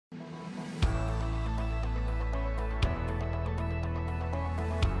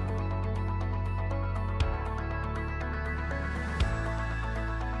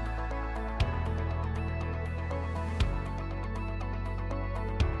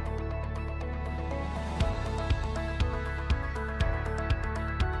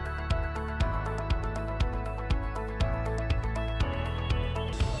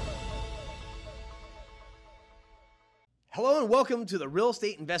Hello and welcome to the Real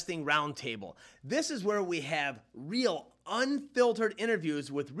Estate Investing Roundtable. This is where we have real, unfiltered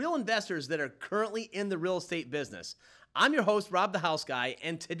interviews with real investors that are currently in the real estate business. I'm your host, Rob the House Guy,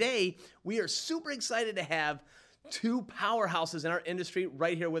 and today we are super excited to have two powerhouses in our industry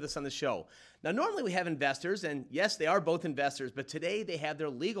right here with us on the show. Now, normally we have investors, and yes, they are both investors, but today they have their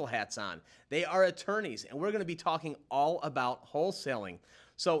legal hats on. They are attorneys, and we're going to be talking all about wholesaling.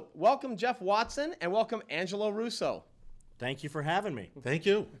 So welcome, Jeff Watson, and welcome, Angelo Russo. Thank you for having me. Thank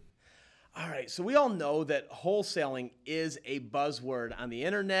you. All right, so we all know that wholesaling is a buzzword on the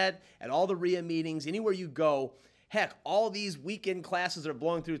internet, at all the REIA meetings, anywhere you go. Heck, all these weekend classes are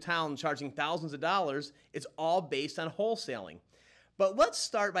blowing through town charging thousands of dollars. It's all based on wholesaling. But let's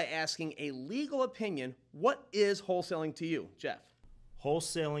start by asking a legal opinion. What is wholesaling to you, Jeff?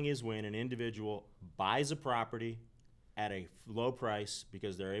 Wholesaling is when an individual buys a property at a low price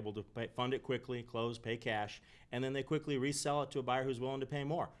because they're able to fund it quickly, close, pay cash, and then they quickly resell it to a buyer who's willing to pay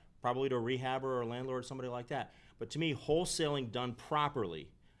more, probably to a rehabber or a landlord or somebody like that. But to me, wholesaling done properly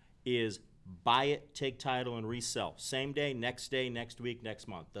is buy it, take title, and resell. Same day, next week, next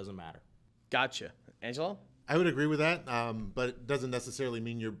month. Doesn't matter. Gotcha. Angelo? I would agree with that, but it doesn't necessarily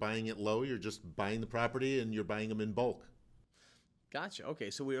mean you're buying it low. You're just buying the property and you're buying them in bulk. Gotcha. Okay,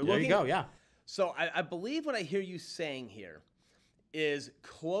 so we are There looking. you go, yeah. So I believe what I hear you saying here is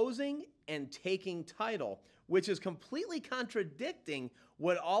closing and taking title, which is completely contradicting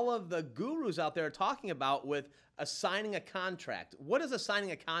what all of the gurus out there are talking about with assigning a contract. What does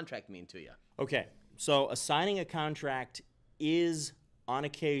assigning a contract mean to you? Okay, so assigning a contract is on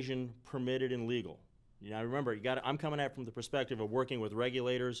occasion permitted and legal. Now remember, I'm coming at it from the perspective of working with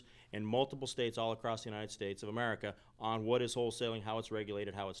regulators in multiple states all across the United States of America on what is wholesaling, how it's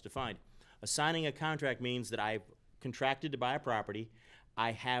regulated, how it's defined. Assigning a contract means that I've contracted to buy a property.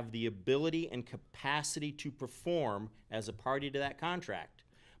 I have the ability and capacity to perform as a party to that contract.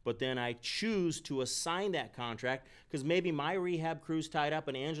 But then I choose to assign that contract because maybe my rehab crew's tied up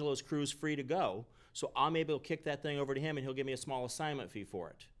and Angelo's crew's free to go. So I'm able to kick that thing over to him and he'll give me a small assignment fee for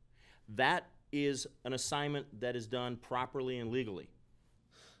it. That is an assignment that is done properly and legally.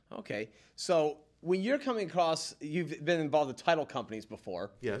 Okay, so when you're coming across, you've been involved with title companies before.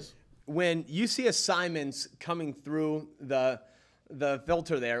 Yes. When you see assignments coming through the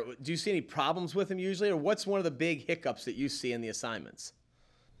filter there, do you see any problems with them usually, or what's one of the big hiccups that you see in the assignments?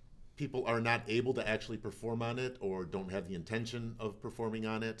 People are not able to actually perform on it or don't have the intention of performing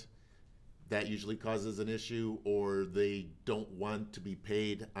on it. That usually causes an issue, or they don't want to be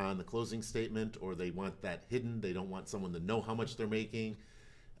paid on the closing statement, or they want that hidden. They don't want someone to know how much they're making.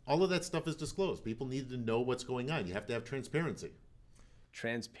 All of that stuff is disclosed. People need to know what's going on. You have to have transparency.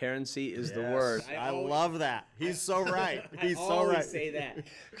 Transparency is the word. I love that. He's so right. He's so always right. say that.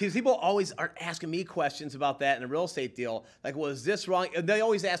 Because people always are asking me questions about that in a real estate deal. Like, well, is this wrong? And they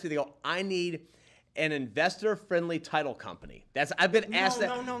always ask me, they go, I need an investor-friendly title company. I've been asked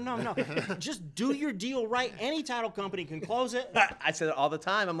that. No. Just do your deal right. Any title company can close it. I say that all the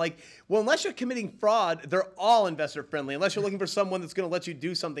time. I'm like, well, unless you're committing fraud, they're all investor-friendly, unless you're looking for someone that's going to let you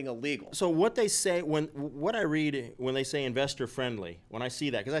do something illegal. So what they say, what I read when they say investor-friendly, when I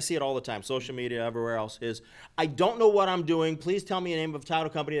see that, because I see it all the time, social media, everywhere else, is I don't know what I'm doing. Please tell me the name of a title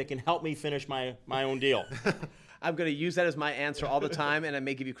company that can help me finish my own deal. I'm going to use that as my answer all the time, and I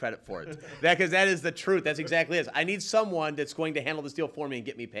may give you credit for it. Because that is the truth. That's exactly it. I need someone that's going to handle this deal for me and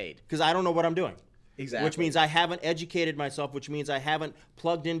get me paid. Because I don't know what I'm doing. Exactly. Which means I haven't educated myself, which means I haven't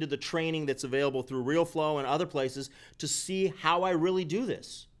plugged into the training that's available through RealFlow and other places to see how I really do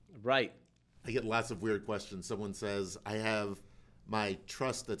this. Right. I get lots of weird questions. Someone says, I have my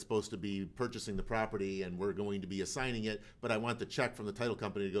trust that's supposed to be purchasing the property and we're going to be assigning it, but I want the check from the title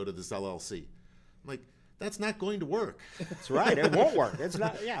company to go to this LLC. I'm like, that's not going to work. That's right. It won't work. It's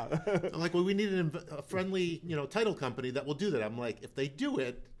not. Yeah. I'm like, well, we need a friendly, title company that will do that. I'm like, if they do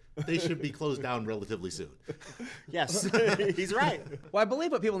it, they should be closed down relatively soon. Yes, he's right. Well, I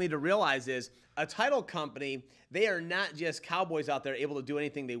believe what people need to realize is a title company, they are not just cowboys out there able to do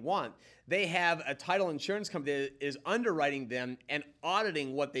anything they want. They have a title insurance company that is underwriting them and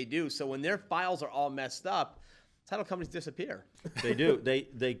auditing what they do. So when their files are all messed up, title companies disappear. They do.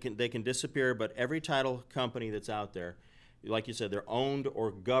 They can disappear, but every title company that's out there, like you said, they're owned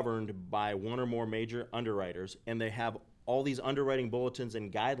or governed by one or more major underwriters, and they have all these underwriting bulletins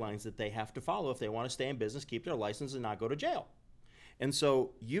and guidelines that they have to follow if they want to stay in business, keep their license, and not go to jail. And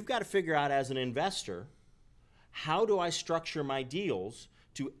so you've got to figure out as an investor, how do I structure my deals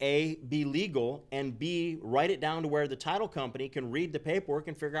to A, be legal, and B, write it down to where the title company can read the paperwork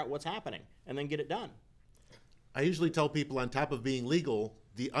and figure out what's happening, and then get it done. I usually tell people on top of being legal,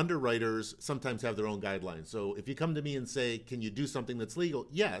 the underwriters sometimes have their own guidelines. So if you come to me and say, can you do something that's legal?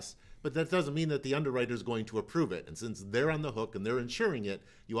 Yes, but that doesn't mean that the underwriter is going to approve it. And since they're on the hook and they're insuring it,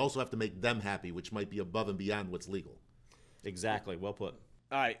 you also have to make them happy, which might be above and beyond what's legal. Exactly. Well put.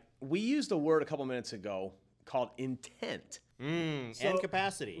 All right. We used a word a couple minutes ago called intent. And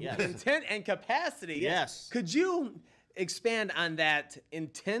capacity, yes. Intent and capacity. Yes. Could you expand on that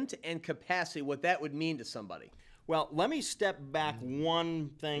intent and capacity, what that would mean to somebody? Well, let me step back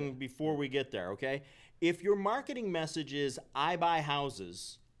one thing before we get there, okay? If your marketing message is, I buy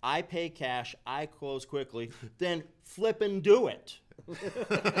houses, I pay cash, I close quickly, then flip and do it.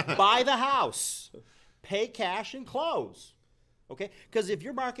 Buy the house, pay cash, and close, okay? Because if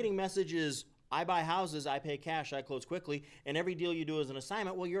your marketing message is, I buy houses, I pay cash, I close quickly, and every deal you do is an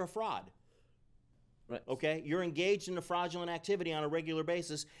assignment, well, you're a fraud. Right. Okay? You're engaged in a fraudulent activity on a regular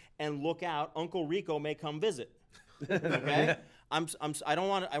basis, and look out, Uncle Rico may come visit. Okay? I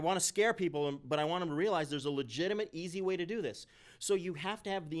want to scare people, but I want them to realize there's a legitimate, easy way to do this. So you have to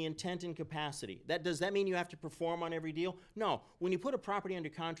have the intent and capacity. Does that mean you have to perform on every deal? No. When you put a property under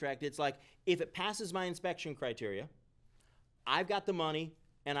contract, it's like, if it passes my inspection criteria, I've got the money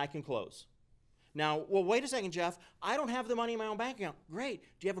and I can close. Now, well, wait a second, Jeff. I don't have the money in my own bank account. Great.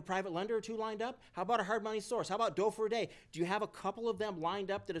 Do you have a private lender or two lined up? How about a hard money source? How about dough for a day? Do you have a couple of them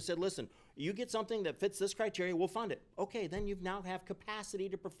lined up that have said, listen, you get something that fits this criteria, we'll fund it. Okay, then you now have capacity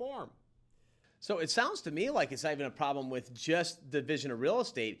to perform. So it sounds to me like it's not even a problem with just Division of Real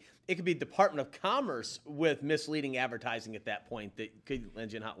Estate. It could be Department of Commerce with misleading advertising at that point that could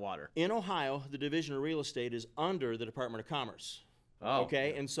land you in hot water. In Ohio, the Division of Real Estate is under the Department of Commerce. Oh.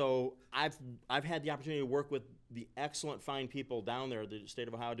 Okay, and so I've had the opportunity to work with the excellent, fine people down there, the State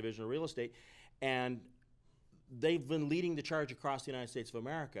of Ohio Division of Real Estate, and they've been leading the charge across the United States of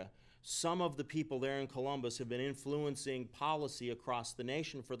America. Some of the people there in Columbus have been influencing policy across the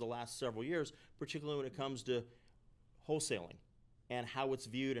nation for the last several years, particularly when it comes to wholesaling and how it's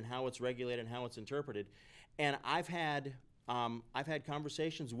viewed and how it's regulated and how it's interpreted. And I've had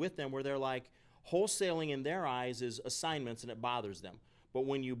conversations with them where they're like, wholesaling in their eyes is assignments and it bothers them. But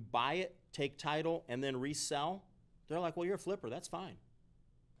when you buy it, take title, and then resell, they're like, well, you're a flipper. That's fine.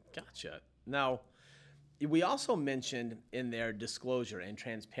 Gotcha. Now, we also mentioned in their disclosure and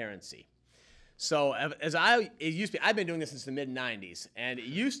transparency. So it used to be, I've been doing this since the mid-90s, and it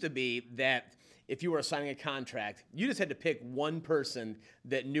used to be that if you were signing a contract, you just had to pick one person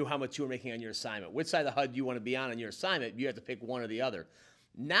that knew how much you were making on your assignment. Which side of the HUD you want to be on your assignment, you have to pick one or the other.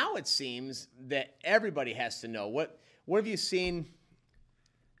 Now it seems that everybody has to know. What have you seen?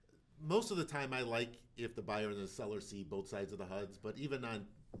 Most of the time I like if the buyer and the seller see both sides of the HUDs, but even on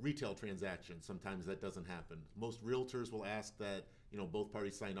retail transactions, sometimes that doesn't happen. Most realtors will ask that, both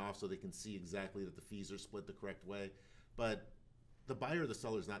parties sign off so they can see exactly that the fees are split the correct way. But the buyer or the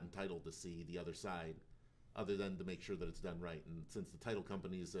seller is not entitled to see the other side other than to make sure that it's done right. And since the title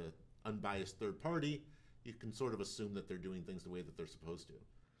company is an unbiased third party, you can sort of assume that they're doing things the way that they're supposed to.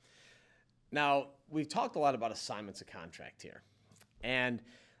 Now, we've talked a lot about assignments of contract here. And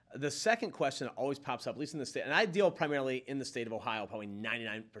the second question that always pops up, at least in the state, and I deal primarily in the state of Ohio probably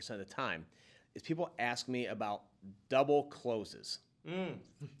 99% of the time, is people ask me about double closes.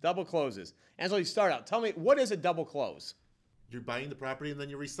 Double closes. Angelo, you start out. Tell me, what is a double close? You're buying the property and then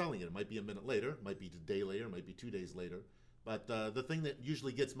you're reselling it. It might be a minute later, it might be a day later, it might be 2 days later. But the thing that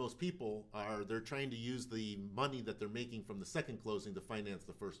usually gets most people are they're trying to use the money that they're making from the second closing to finance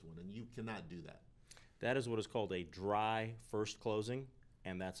the first one, and you cannot do that. That is what is called a dry first closing,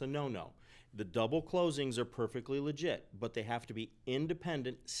 and that's a no-no. The double closings are perfectly legit, but they have to be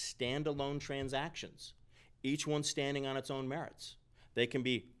independent, standalone transactions, each one standing on its own merits. They can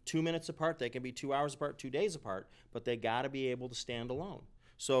be 2 minutes apart, they can be 2 hours apart, 2 days apart, but they got to be able to stand alone.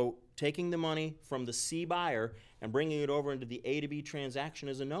 So taking the money from the C buyer and bringing it over into the A to B transaction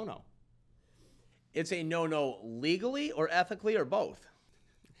is a no-no. It's a no-no legally or ethically or both?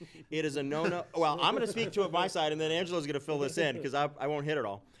 It is a no-no. Well, I'm going to speak to it my side, and then Angelo's going to fill this in because I won't hit it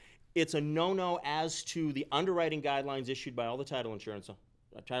all. It's a no-no as to the underwriting guidelines issued by all the title insurance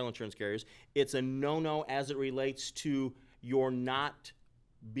carriers. It's a no-no as it relates to your not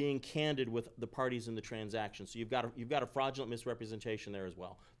being candid with the parties in the transaction. So you've got a fraudulent misrepresentation there as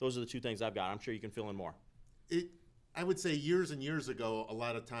well. Those are the two things I've got. I'm sure you can fill in more. I would say years and years ago, a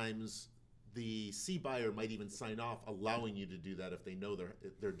lot of times the C buyer might even sign off allowing you to do that if they know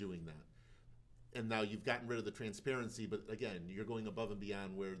they're doing that. And now you've gotten rid of the transparency, but again, you're going above and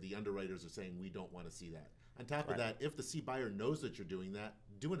beyond where the underwriters are saying we don't want to see that. On top of that, if the C buyer knows that you're doing that,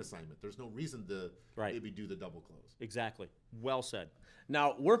 do an assignment. There's no reason to maybe do the double close. Exactly. Well said.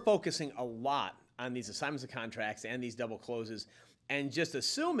 Now, we're focusing a lot on these assignments of contracts and these double closes and just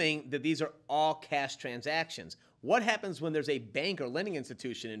assuming that these are all cash transactions. What happens when there's a bank or lending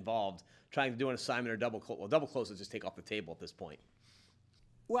institution involved trying to do an assignment or double close? Well, double close is just take off the table at this point.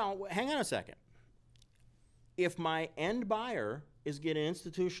 Well, hang on a second. If my end buyer is getting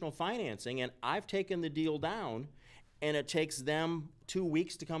institutional financing and I've taken the deal down and it takes them 2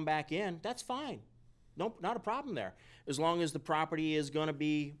 weeks to come back in, that's fine. Nope, not a problem there. As long as the property is going to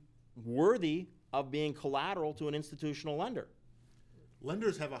be worthy of being collateral to an institutional lender.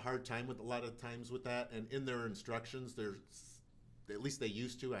 Lenders have a hard time with a lot of times with that, and in their instructions, there's, at least they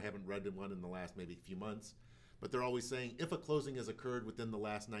used to, I haven't read one in the last maybe few months, but they're always saying if a closing has occurred within the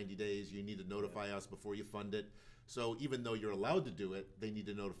last 90 days, you need to notify us before you fund it. So even though you're allowed to do it, they need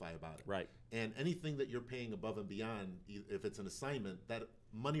to notify about it. Right. And anything that you're paying above and beyond, if it's an assignment, that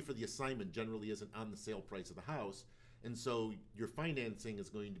money for the assignment generally isn't on the sale price of the house. And so your financing is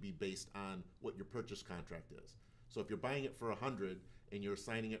going to be based on what your purchase contract is. So if you're buying it for 100 and you're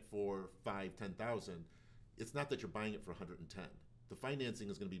signing it for 10,000, it's not that you're buying it for 110. The financing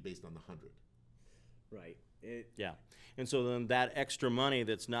is going to be based on the 100. Right. Yeah. And so then that extra money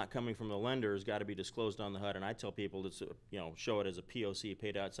that's not coming from the lender has got to be disclosed on the HUD. And I tell people to show it as a POC,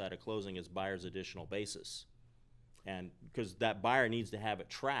 paid outside of closing, as buyer's additional basis. And because that buyer needs to have it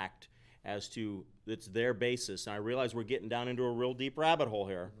tracked as to it's their basis. And I realize we're getting down into a real deep rabbit hole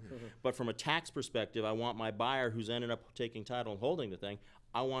here. But from a tax perspective, I want my buyer who's ended up taking title and holding the thing,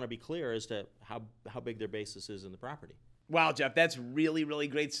 I want to be clear as to how big their basis is in the property. Wow, Jeff, that's really, really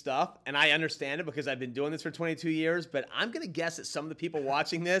great stuff. And I understand it because I've been doing this for 22 years, but I'm going to guess that some of the people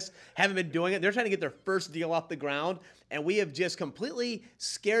watching this haven't been doing it. They're trying to get their first deal off the ground, and we have just completely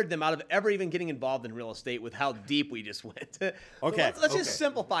scared them out of ever even getting involved in real estate with how deep we just went. Okay. Let's just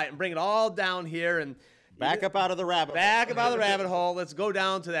simplify it and bring it all down here and back up out of the rabbit hole. Back up out of the rabbit hole. Let's go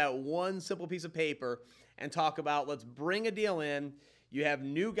down to that one simple piece of paper and talk about, let's bring a deal in. You have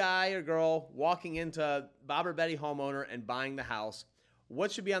new guy or girl walking into Bob or Betty homeowner and buying the house.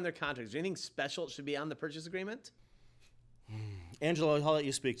 What should be on their contract? Is there anything special that should be on the purchase agreement? Angelo, I'll let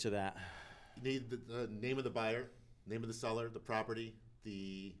you speak to that. You need the name of the buyer, name of the seller, the property,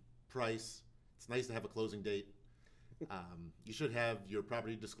 the price. It's nice to have a closing date. You should have your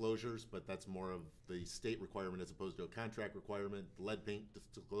property disclosures, but that's more of the state requirement as opposed to a contract requirement. Lead paint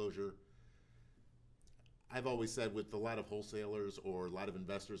disclosure. I've always said with a lot of wholesalers or a lot of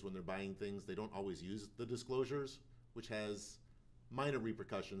investors when they're buying things, they don't always use the disclosures, which has minor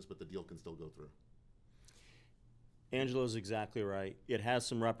repercussions, but the deal can still go through. Angelo's exactly right. It has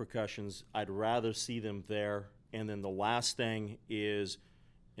some repercussions. I'd rather see them there. And then the last thing is,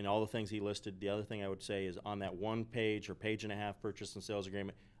 in all the things he listed, the other thing I would say is on that 1 page or page and a half purchase and sales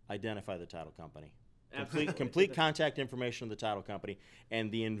agreement, identify the title company. Complete contact information of the title company, and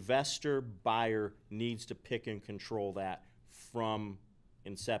the investor buyer needs to pick and control that from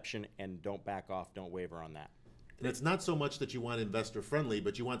inception, and don't back off, don't waver on that. And it's not so much that you want investor friendly,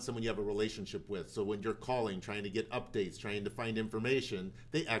 but you want someone you have a relationship with. So when you're calling, trying to get updates, trying to find information,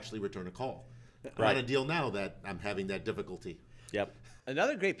 they actually return a call. I'm on a deal now that I'm having that difficulty. Yep.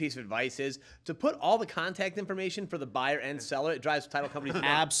 Another great piece of advice is to put all the contact information for the buyer and seller. It drives title companies nuts.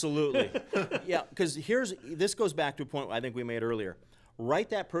 Absolutely. Yeah, because this goes back to a point I think we made earlier.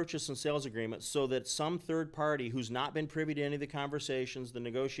 Write that purchase and sales agreement so that some third party who's not been privy to any of the conversations, the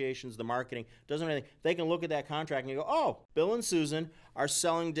negotiations, the marketing, doesn't know anything, they can look at that contract and go, oh, Bill and Susan are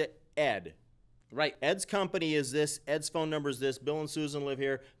selling to Ed. Right. Ed's company is this. Ed's phone number is this. Bill and Susan live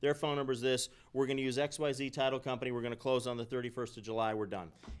here. Their phone number is this. We're going to use XYZ title company. We're going to close on the 31st of July. We're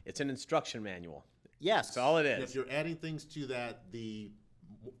done. It's an instruction manual. Yes. That's all it is. And if you're adding things to that, the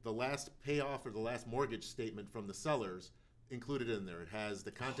last payoff or the last mortgage statement from the sellers included in there. It has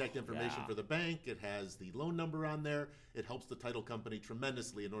the contact information for the bank. It has the loan number on there. It helps the title company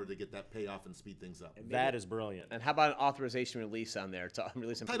tremendously in order to get that payoff and speed things up. That is brilliant. And how about an authorization release on there to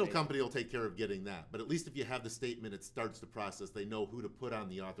release information? Title company will take care of getting that. But at least if you have the statement, it starts the process. They know who to put on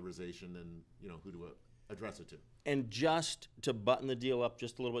the authorization and who to address it to. And just to button the deal up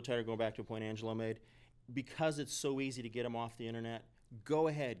just a little bit tighter, going back to a point Angelo made, because it's so easy to get them off the internet, go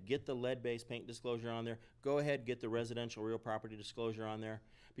ahead, get the lead-based paint disclosure on there. Go ahead, get the residential real property disclosure on there.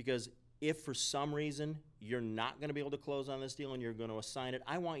 Because if for some reason you're not going to be able to close on this deal and you're going to assign it,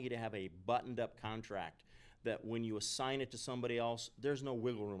 I want you to have a buttoned-up contract that when you assign it to somebody else, there's no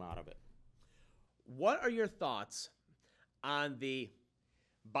wiggle room out of it. What are your thoughts on the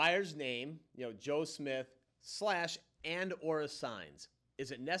buyer's name, Joe Smith, / and or assigns?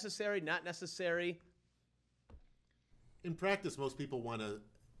 Is it necessary, not necessary? In practice, most people want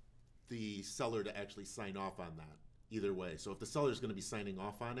the seller to actually sign off on that either way. So if the seller is going to be signing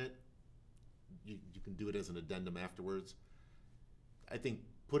off on it, you can do it as an addendum afterwards. I think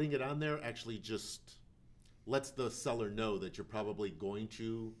putting it on there actually just lets the seller know that you're probably going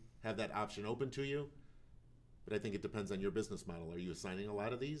to have that option open to you. But I think it depends on your business model. Are you assigning a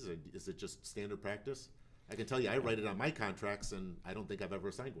lot of these, or is it just standard practice? I can tell you, I write it on my contracts, and I don't think I've ever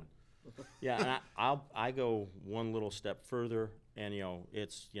assigned one. Yeah, and I go one little step further, and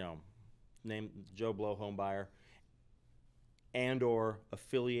it's name Joe Blow home buyer, and or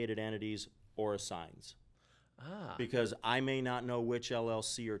affiliated entities or assigns. Because I may not know which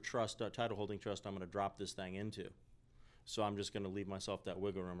LLC or trust, title holding trust, I'm going to drop this thing into. So I'm just going to leave myself that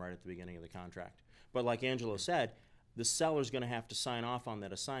wiggle room right at the beginning of the contract. But like Angelo said, the seller's going to have to sign off on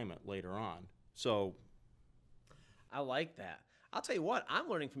that assignment later on. So I like that. I'll tell you what, I'm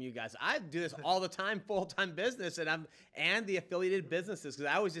learning from you guys. I do this all the time, full-time business, and the affiliated businesses,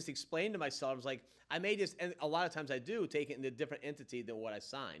 because I always just explain to myself, I was like, I may just, and a lot of times I do, take it into a different entity than what I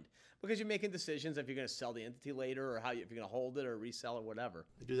signed, because you're making decisions if you're going to sell the entity later, or if you're going to hold it or resell or whatever.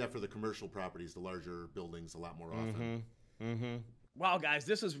 I do that for the commercial properties, the larger buildings, a lot more often. Wow, guys,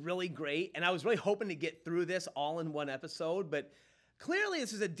 this was really great, and I was really hoping to get through this all in one episode, but clearly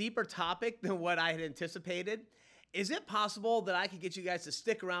this is a deeper topic than what I had anticipated. Is it possible that I could get you guys to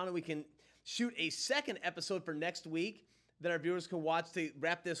stick around and we can shoot a second episode for next week that our viewers can watch to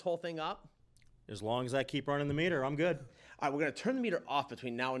wrap this whole thing up? as long as I keep running the meter, I'm good. All right, we're going to turn the meter off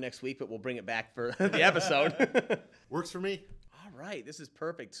between now and next week, but we'll bring it back for the episode. Works for me. All right, this is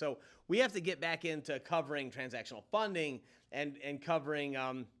perfect. So we have to get back into covering transactional funding and covering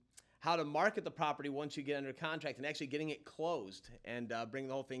how to market the property once you get under contract and actually getting it closed and bring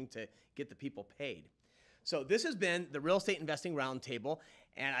the whole thing to get the people paid. So this has been the Real Estate Investing Roundtable,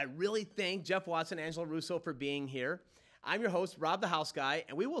 and I really thank Jeff Watson and Angelo Russo for being here. I'm your host, Rob the House Guy,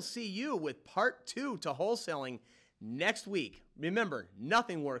 and we will see you with part 2 to wholesaling next week. Remember,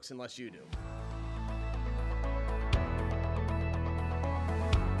 nothing works unless you do.